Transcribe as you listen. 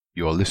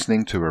You are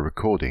listening to a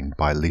recording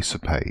by Lisa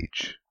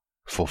Page.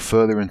 For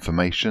further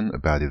information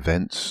about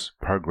events,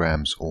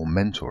 programs, or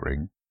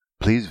mentoring,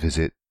 please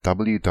visit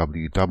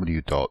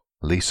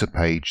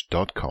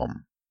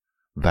www.lisapage.com.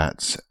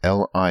 That's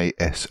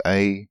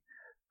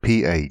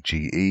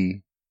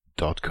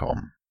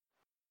LISAPAGE.com.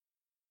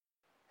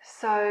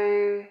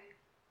 So,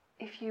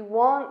 if you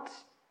want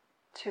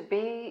to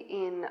be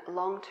in a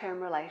long-term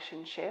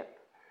relationship,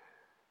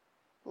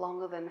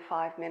 longer than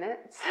 5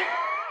 minutes,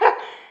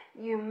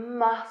 you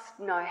must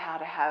know how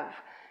to have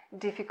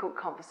difficult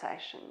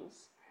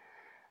conversations.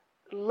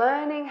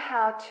 Learning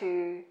how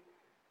to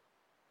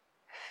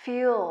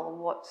feel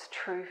what's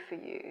true for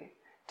you,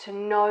 to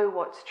know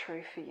what's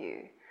true for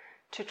you,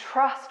 to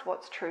trust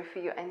what's true for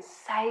you and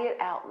say it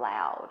out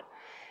loud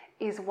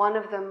is one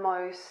of the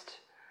most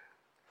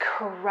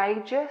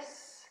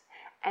courageous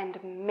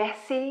and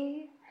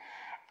messy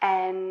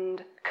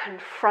and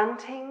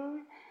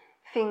confronting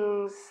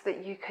things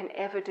that you can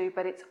ever do,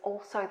 but it's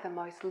also the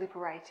most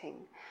liberating.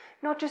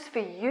 Not just for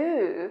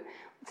you,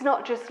 it's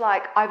not just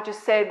like I've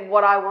just said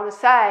what I want to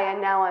say and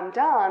now I'm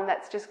done,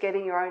 that's just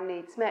getting your own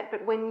needs met,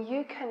 but when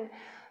you can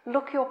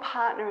look your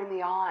partner in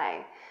the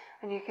eye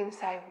and you can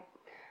say,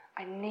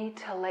 I need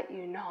to let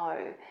you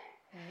know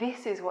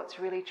this is what's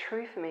really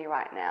true for me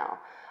right now.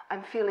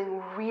 I'm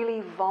feeling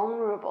really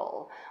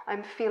vulnerable.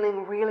 I'm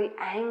feeling really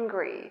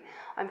angry.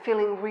 I'm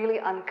feeling really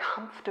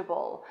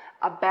uncomfortable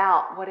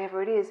about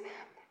whatever it is.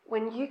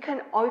 When you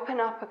can open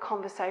up a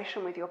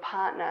conversation with your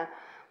partner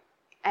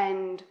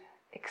and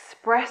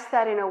express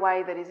that in a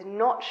way that is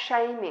not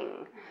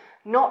shaming,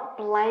 not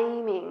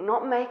blaming,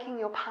 not making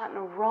your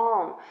partner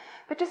wrong,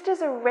 but just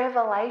as a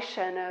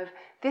revelation of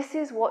this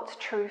is what's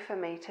true for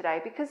me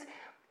today. Because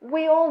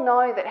we all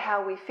know that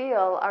how we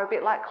feel are a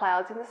bit like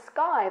clouds in the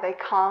sky. They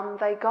come,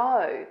 they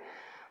go.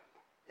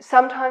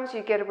 Sometimes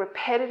you get a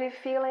repetitive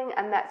feeling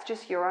and that's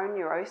just your own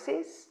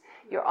neurosis,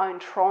 your own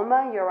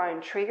trauma, your own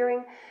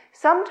triggering.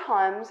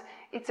 Sometimes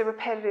it's a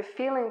repetitive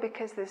feeling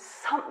because there's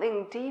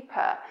something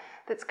deeper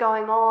that's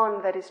going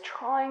on that is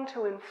trying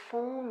to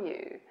inform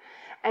you.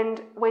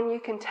 And when you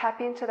can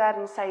tap into that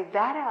and say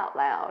that out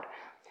loud,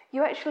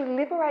 you actually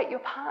liberate your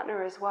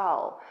partner as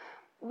well.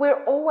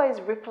 We're always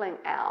rippling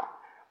out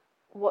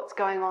what's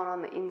going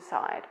on the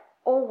inside,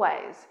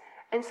 always.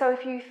 And so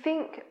if you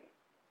think,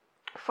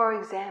 for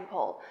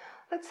example,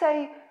 let's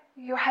say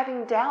you're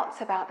having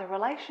doubts about the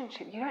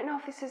relationship, you don't know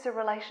if this is a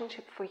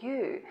relationship for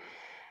you,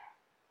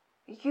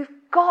 you've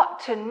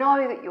got to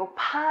know that your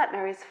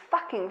partner is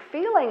fucking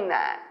feeling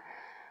that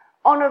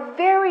on a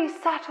very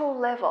subtle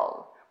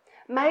level.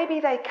 Maybe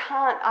they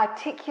can't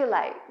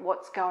articulate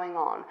what's going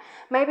on.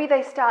 Maybe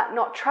they start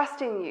not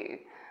trusting you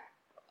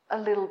a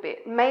little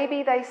bit.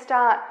 Maybe they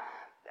start,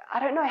 I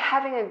don't know,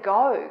 having a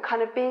go,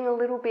 kind of being a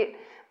little bit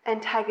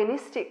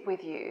antagonistic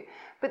with you.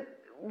 But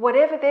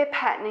whatever their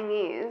patterning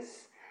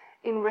is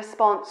in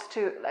response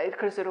to,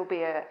 because it'll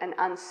be an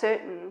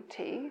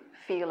uncertainty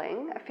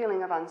feeling, a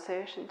feeling of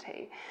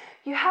uncertainty,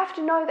 you have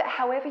to know that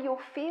however you're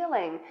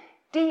feeling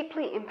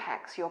deeply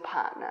impacts your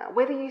partner,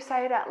 whether you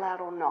say it out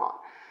loud or not.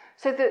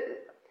 So the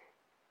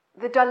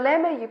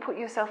dilemma you put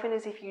yourself in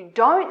is if you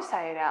don't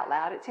say it out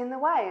loud, it's in the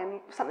way. And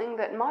something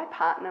that my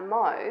partner,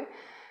 Mo,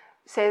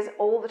 says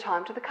all the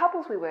time to the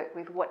couples we work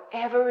with,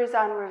 whatever is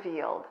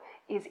unrevealed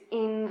is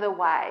in the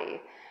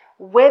way.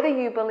 Whether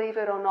you believe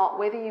it or not,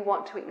 whether you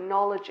want to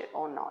acknowledge it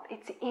or not,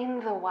 it's in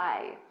the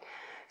way.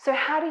 So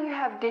how do you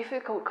have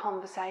difficult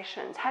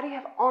conversations? How do you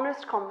have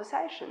honest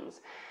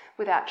conversations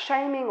without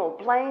shaming or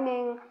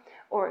blaming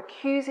or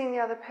accusing the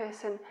other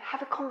person?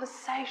 Have a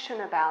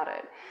conversation about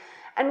it.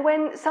 And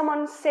when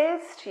someone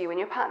says to you, when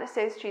your partner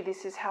says to you,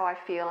 this is how I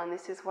feel and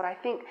this is what I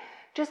think,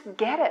 just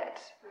get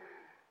it.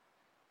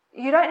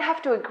 You don't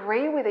have to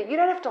agree with it. You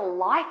don't have to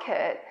like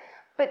it,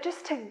 but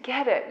just to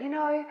get it. You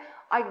know,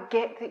 I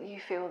get that you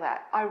feel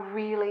that. I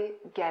really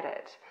get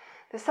it.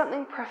 There's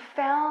something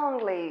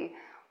profoundly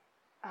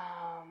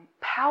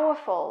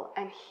powerful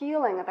and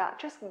healing about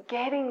just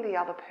getting the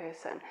other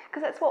person,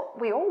 because that's what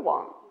we all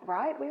want,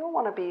 right? We all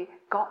want to be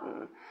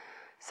gotten.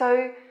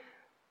 So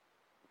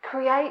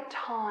create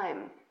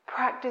time,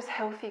 practice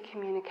healthy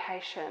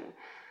communication.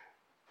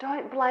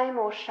 Don't blame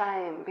or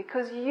shame,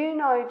 because you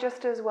know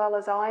just as well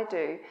as I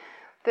do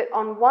that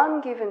on one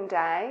given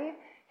day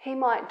he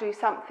might do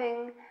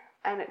something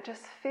and it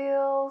just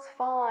feels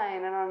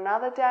fine, and on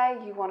another day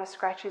you want to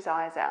scratch his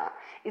eyes out.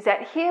 Is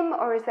that him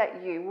or is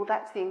that you? Well,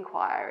 that's the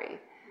inquiry.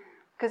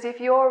 Because if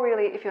your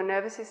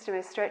nervous system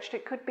is stretched,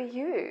 it could be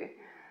you.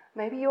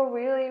 Maybe you're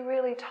really,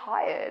 really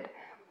tired.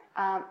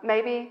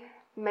 Maybe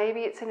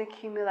it's an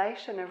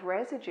accumulation of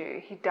residue.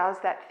 He does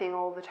that thing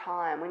all the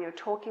time. When you're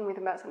talking with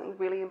him about something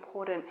really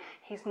important,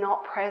 he's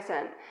not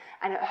present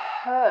and it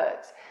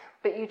hurts,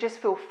 but you just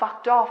feel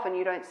fucked off and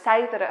you don't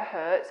say that it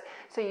hurts,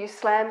 so you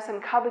slam some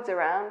cupboards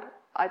around.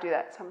 I do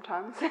that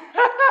sometimes.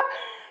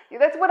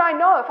 That's what I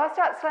know. If I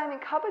start slamming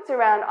cupboards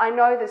around, I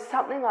know there's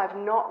something I've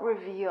not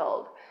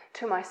revealed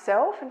to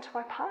myself and to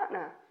my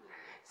partner.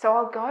 So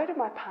I'll go to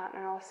my partner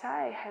and I'll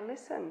say, hey,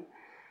 listen,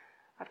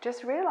 I've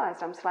just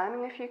realised I'm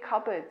slamming a few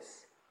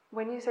cupboards.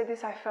 when you said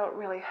this, I felt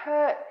really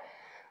hurt.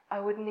 I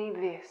would need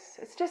this.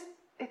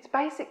 It's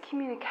basic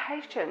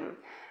communication,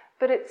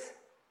 but it's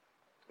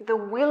the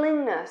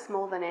willingness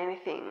more than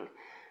anything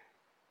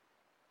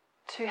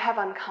to have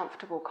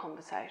uncomfortable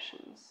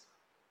conversations.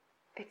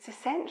 It's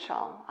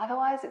essential.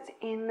 Otherwise, it's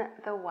in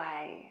the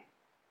way.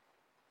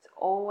 It's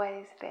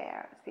always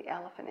there. It's the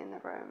elephant in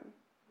the room.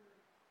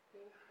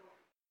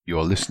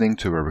 You're listening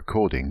to a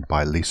recording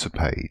by Lisa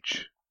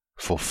Page.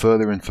 For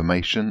further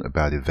information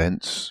about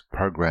events,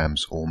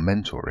 programs, or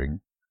mentoring,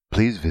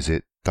 please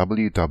visit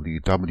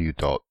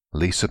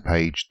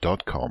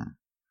www.lisapage.com.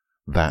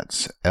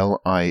 That's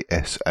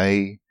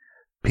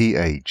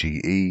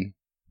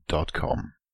LISAPAGE.com.